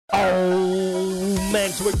man,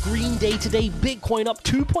 so a green day today. Bitcoin up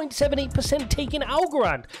 2.78%, taking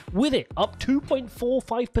Algorand with it up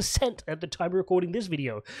 2.45% at the time of recording this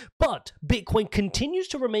video. But Bitcoin continues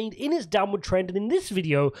to remain in its downward trend, and in this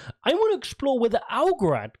video, I want to explore whether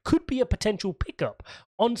Algorand could be a potential pickup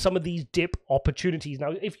on some of these dip opportunities.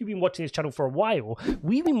 Now, if you've been watching this channel for a while,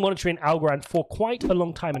 we've been monitoring Algorand for quite a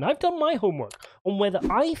long time, and I've done my homework on whether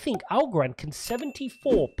I think Algorand can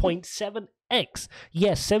 74.7x.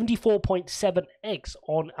 Yes, 74.7x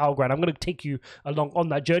on Algorand. I'm going to take you along on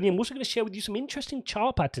that journey. I'm also going to share with you some interesting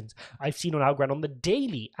chart patterns I've seen on Algorand on the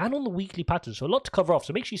daily and on the weekly patterns. So a lot to cover off.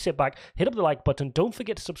 So make sure you sit back, hit up the like button. Don't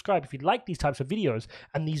forget to subscribe if you like these types of videos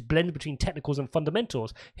and these blends between technicals and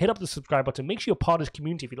fundamentals. Hit up the subscribe button. Make sure you're part of this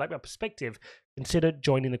community. If you like my perspective, consider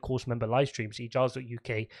joining the course member live streams,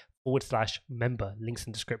 ijaz.uk/member. Links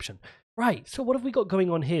in description. Right, so what have we got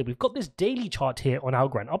going on here? We've got this daily chart here on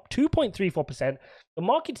Algorand, up 2.34%. The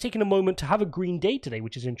market's taking a moment to have a green day today,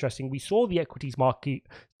 which is interesting. We saw the equities market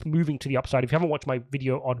moving to the upside. If you haven't watched my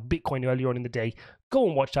video on Bitcoin earlier on in the day, go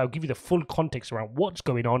and watch that. I'll give you the full context around what's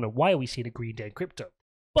going on and why are we seeing a green day in crypto.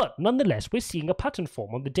 But nonetheless, we're seeing a pattern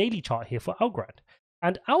form on the daily chart here for Algorand.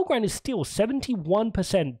 And Algorand is still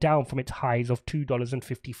 71% down from its highs of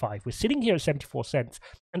 $2.55. We're sitting here at 74 cents.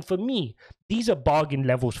 And for me, these are bargain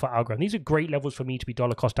levels for Algorand. These are great levels for me to be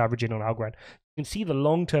dollar cost averaging on Algorand. You can see the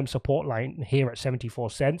long-term support line here at 74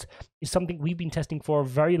 cents is something we've been testing for a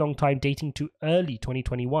very long time, dating to early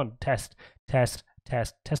 2021. Test, test,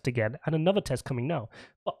 test, test again, and another test coming now.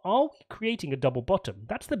 But are we creating a double bottom?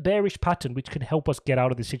 That's the bearish pattern which can help us get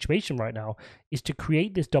out of the situation right now, is to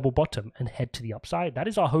create this double bottom and head to the upside. That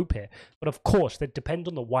is our hope here. But of course, that depends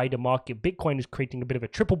on the wider market. Bitcoin is creating a bit of a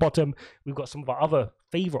triple bottom. We've got some of our other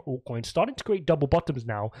favorite altcoins starting to create double bottoms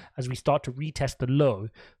now as we start to retest the low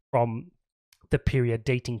from the period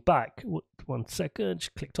dating back, one second,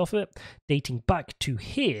 just clicked off it, dating back to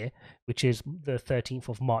here, which is the 13th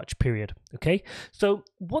of March period. Okay, so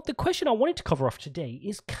what the question I wanted to cover off today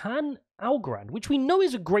is, can Algorand, which we know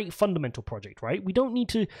is a great fundamental project, right? We don't need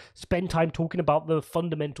to spend time talking about the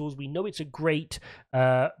fundamentals. We know it's a great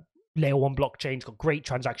layer one blockchain. It's got great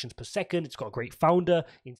transactions per second. It's got a great founder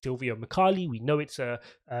in Silvio Micali. We know it's a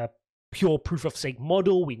pure proof of stake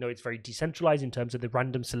model. We know it's very decentralized in terms of the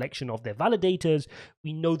random selection of their validators.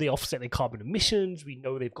 We know they offset their carbon emissions. We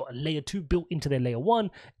know they've got a layer 2 built into their layer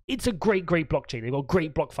 1. It's a great blockchain. They've got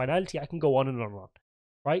great block finality. I can go on and on,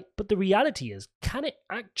 right? But the reality is, can it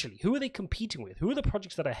actually, who are they competing with? Who are the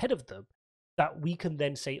projects that are ahead of them that we can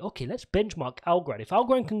then say, okay, let's benchmark Algorand. If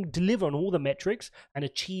Algorand can deliver on all the metrics and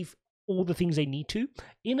achieve all the things they need to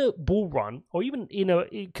in a bull run, or even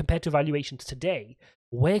compared to valuations today,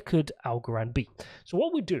 where could Algorand be? So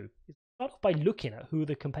what we do is start off by looking at who are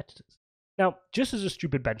the competitors. Now, just as a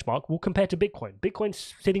stupid benchmark, we'll compare to Bitcoin.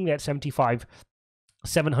 Bitcoin's sitting there at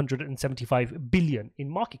 775 billion in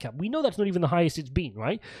market cap. We know that's not even the highest it's been,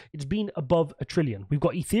 right? It's been above $1 trillion. We've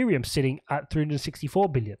got Ethereum sitting at 364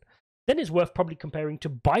 billion. Then it's worth probably comparing to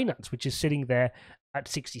Binance, which is sitting there at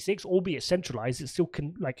 66, albeit centralized. It's still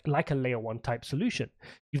like a layer 1 type solution.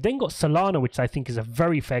 You've then got Solana, which I think is a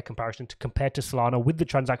very fair comparison to compare to Solana with the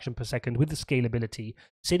transaction per second, with the scalability,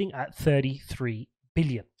 sitting at 33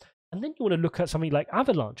 billion. And then you want to look at something like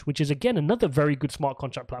Avalanche, which is again another very good smart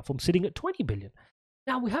contract platform, sitting at 20 billion.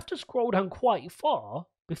 Now we have to scroll down quite far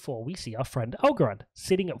before we see our friend Algorand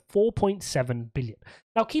sitting at 4.7 billion.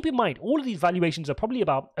 Now keep in mind, all of these valuations are probably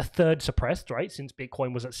about a third suppressed, right? Since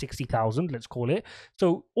Bitcoin was at 60,000, let's call it.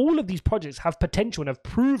 So all of these projects have potential and have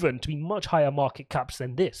proven to be much higher market caps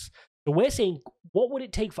than this. So we're saying, what would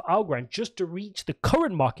it take for Algorand just to reach the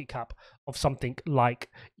current market cap of something like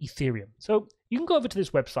Ethereum? So you can go over to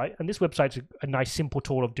this website, and this website's a nice simple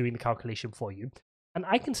tool of doing the calculation for you. And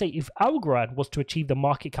I can say if Algorand was to achieve the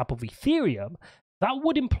market cap of Ethereum, that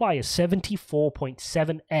would imply a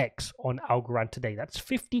 74.7x on Algorand today. That's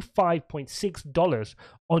 $55.6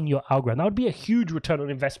 on your Algorand. That would be a huge return on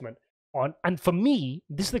investment on. And for me,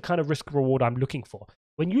 this is the kind of risk reward I'm looking for.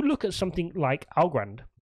 When you look at something like Algorand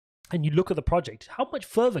and you look at the project, how much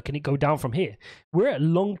further can it go down from here? We're at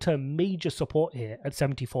long-term major support here at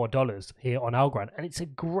 $74 here on Algorand. And it's a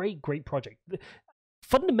great project.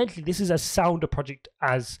 Fundamentally, this is as sound a project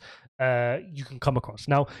as you can come across.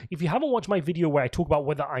 Now, if you haven't watched my video where I talk about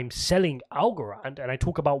whether I'm selling Algorand and I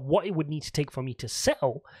talk about what it would need to take for me to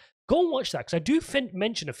sell, go and watch that, because I do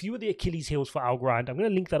mention a few of the Achilles heels for Algorand. I'm going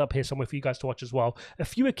to link that up here somewhere for you guys to watch as well. A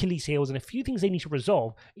few Achilles heels and a few things they need to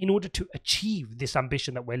resolve in order to achieve this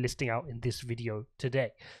ambition that we're listing out in this video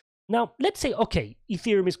today. Now, let's say, okay,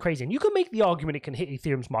 Ethereum is crazy, and you can make the argument it can hit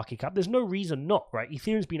Ethereum's market cap. There's no reason not, right?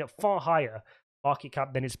 Ethereum's been at far higher market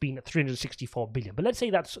cap, then it's been at 364 billion. But let's say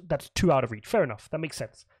that's too out of reach. Fair enough. That makes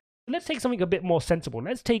sense. So let's take something a bit more sensible.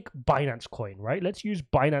 Let's take Binance Coin, right? Let's use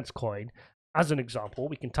Binance Coin as an example.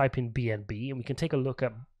 We can type in BNB and we can take a look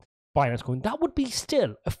at Binance Coin. That would be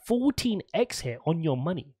still a 14x hit on your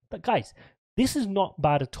money. But guys, this is not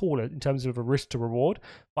bad at all in terms of a risk to reward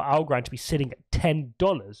for Algorand to be sitting at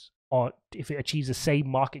 $10 on if it achieves the same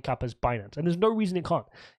market cap as Binance. And there's no reason it can't.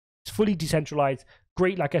 It's fully decentralized.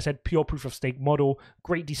 Great, like I said, pure proof of stake model,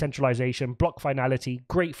 great decentralization, block finality,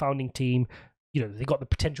 great founding team. You know, they got the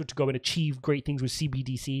potential to go and achieve great things with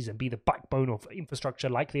CBDCs and be the backbone of infrastructure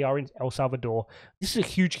like they are in El Salvador. This is a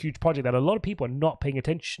huge, huge project that a lot of people are not paying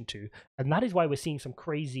attention to. And that is why we're seeing some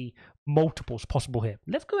crazy multiples possible here.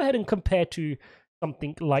 Let's go ahead and compare to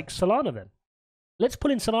something like Solana then. Let's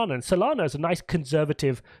pull in Solana. And Solana is a nice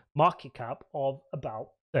conservative market cap of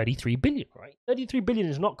about 33 billion, right? 33 billion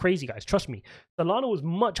is not crazy, guys. Trust me. Solana was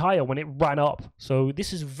much higher when it ran up. So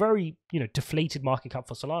this is very, deflated market cap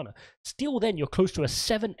for Solana. Still then, you're close to a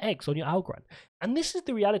 7x on your Algorand. And this is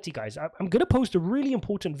the reality, guys. I'm going to post a really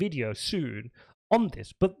important video soon on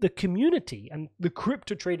this. But the community and the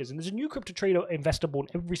crypto traders, and there's a new crypto trader investor born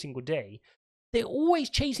every single day, they're always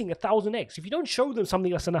chasing 1000x. If you don't show them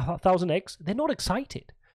something that's 1000x, they're not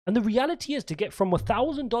excited. And the reality is, to get from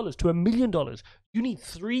 $1,000 to $1 million, you need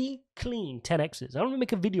 3 clean 10x's. I want to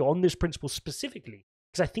make a video on this principle specifically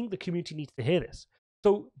because I think the community needs to hear this.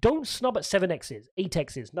 So don't snub at 7x's,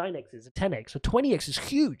 8x's, 9x's, a 10x, a 20x is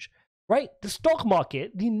huge, right? The stock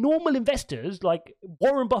market, the normal investors like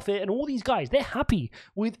Warren Buffett and all these guys, they're happy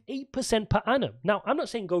with 8% per annum. Now, I'm not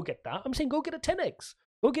saying go get that. I'm saying go get a 10x.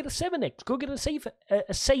 Go get a 7x. Go get a safe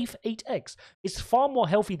 8x. It's far more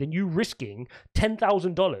healthy than you risking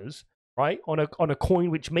 $10,000, right, on a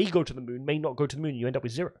coin which may go to the moon, may not go to the moon. You end up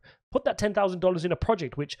with zero. Put that $10,000 in a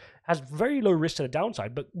project which has very low risk to the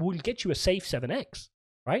downside, but will get you a safe 7x,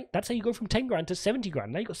 right? That's how you go from 10 grand to 70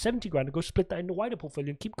 grand. Now you got 70 grand to go split that in the wider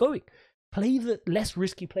portfolio and keep going. Play the less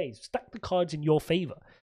risky plays. Stack the cards in your favor.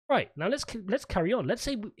 Right, now let's carry on. Let's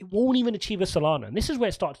say it won't even achieve a Solana. And this is where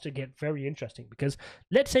it starts to get very interesting, because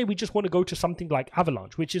let's say we just want to go to something like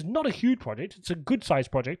Avalanche, which is not a huge project. It's a good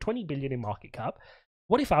sized project, 20 billion in market cap.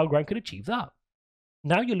 What if Algorand could achieve that?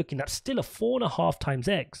 Now you're looking at still a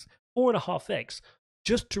 4.5x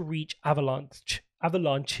just to reach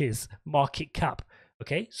Avalanche's market cap.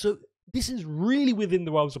 Okay, so this is really within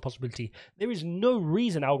the realms of possibility. There is no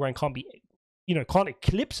reason Algorand can't be, can't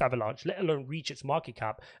eclipse Avalanche, let alone reach its market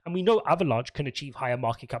cap. And we know Avalanche can achieve higher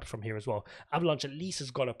market caps from here as well. Avalanche at least has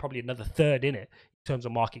got probably another third in it in terms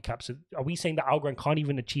of market cap. So are we saying that Algorand can't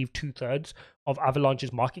even achieve 2/3 of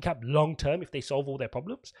Avalanche's market cap long term if they solve all their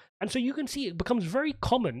problems? And so you can see it becomes very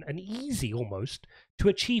common and easy almost to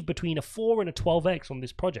achieve between a 4 and a 12x on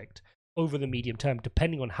this project over the medium term,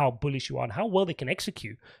 depending on how bullish you are and how well they can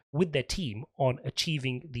execute with their team on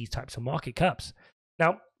achieving these types of market caps.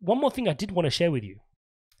 Now, one more thing I did want to share with you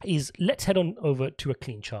is let's head on over to a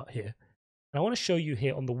clean chart here. And I want to show you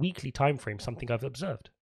here on the weekly time frame something I've observed.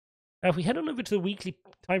 Now, if we head on over to the weekly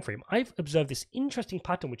time frame, I've observed this interesting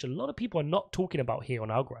pattern which a lot of people are not talking about here on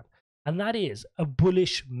Algorand, and that is a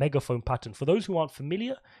bullish megaphone pattern. For those who aren't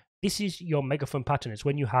familiar, this is your megaphone pattern. It's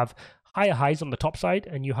when you have higher highs on the top side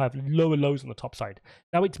and you have lower lows on the top side.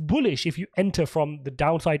 Now, it's bullish if you enter from the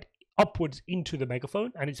downside upwards into the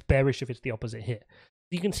megaphone, and it's bearish if it's the opposite here.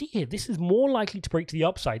 You can see here, this is more likely to break to the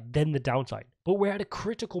upside than the downside, but we're at a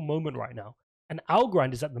critical moment right now, and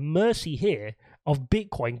Algorand is at the mercy here of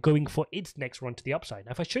Bitcoin going for its next run to the upside.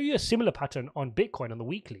 Now, if I show you a similar pattern on Bitcoin on the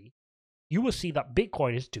weekly, you will see that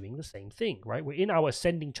Bitcoin is doing the same thing, right? We're in our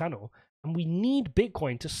ascending channel, and we need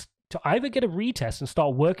Bitcoin to either get a retest and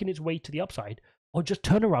start working its way to the upside, or just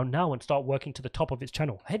turn around now and start working to the top of its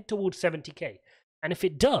channel, head towards 70k. And if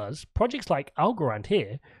it does, projects like Algorand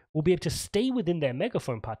here will be able to stay within their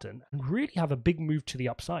megaphone pattern and really have a big move to the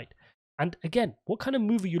upside. And again, what kind of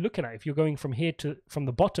move are you looking at if you're going from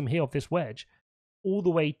the bottom here of this wedge all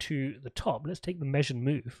the way to the top? Let's take the measured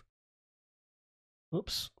move.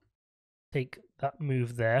 Oops. Take that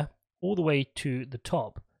move there all the way to the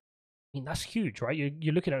top. I mean, that's huge, right?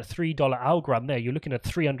 You're looking at a $3 Algorand there. You're looking at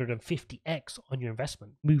 350x on your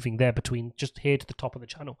investment, moving there between just here to the top of the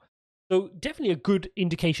channel. So definitely a good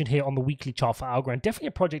indication here on the weekly chart for Algorand. Definitely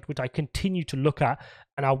a project which I continue to look at,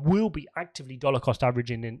 and I will be actively dollar cost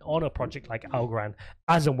averaging in on a project like Algorand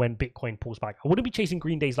as and when Bitcoin pulls back. I wouldn't be chasing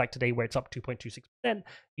green days like today where it's up 2.26%.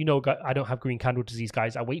 I don't have green candle disease,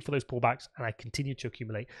 guys. I wait for those pullbacks and I continue to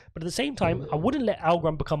accumulate. But at the same time, I wouldn't let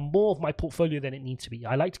Algorand become more of my portfolio than it needs to be.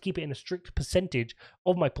 I like to keep it in a strict percentage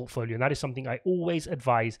of my portfolio, and that is something I always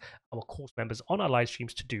advise our course members on our live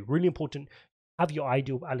streams to do. Really important. have your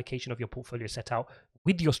ideal allocation of your portfolio set out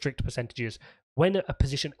with your strict percentages. When a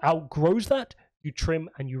position outgrows that, you trim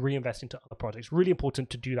and you reinvest into other projects. Really important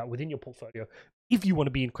to do that within your portfolio if you want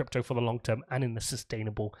to be in crypto for the long term and in a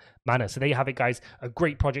sustainable manner. So there you have it, guys. A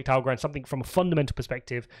great project, Algorand, something from a fundamental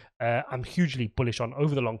perspective I'm hugely bullish on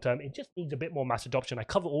over the long term. It just needs a bit more mass adoption. I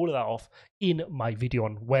cover all of that off in my video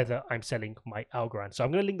on whether I'm selling my Algorand. So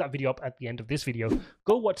I'm going to link that video up at the end of this video.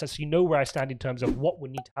 Go watch that so you know where I stand in terms of what would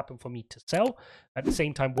need to happen for me to sell. At the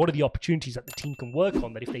same time, what are the opportunities that the team can work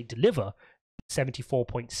on that if they deliver,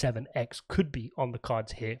 74.7x could be on the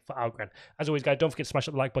cards here for Algorand. As always, guys, don't forget to smash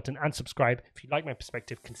that like button and subscribe. If you like my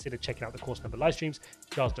perspective, consider checking out the course member live streams,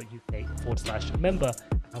 ijaz.uk/member.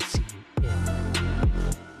 I'll see you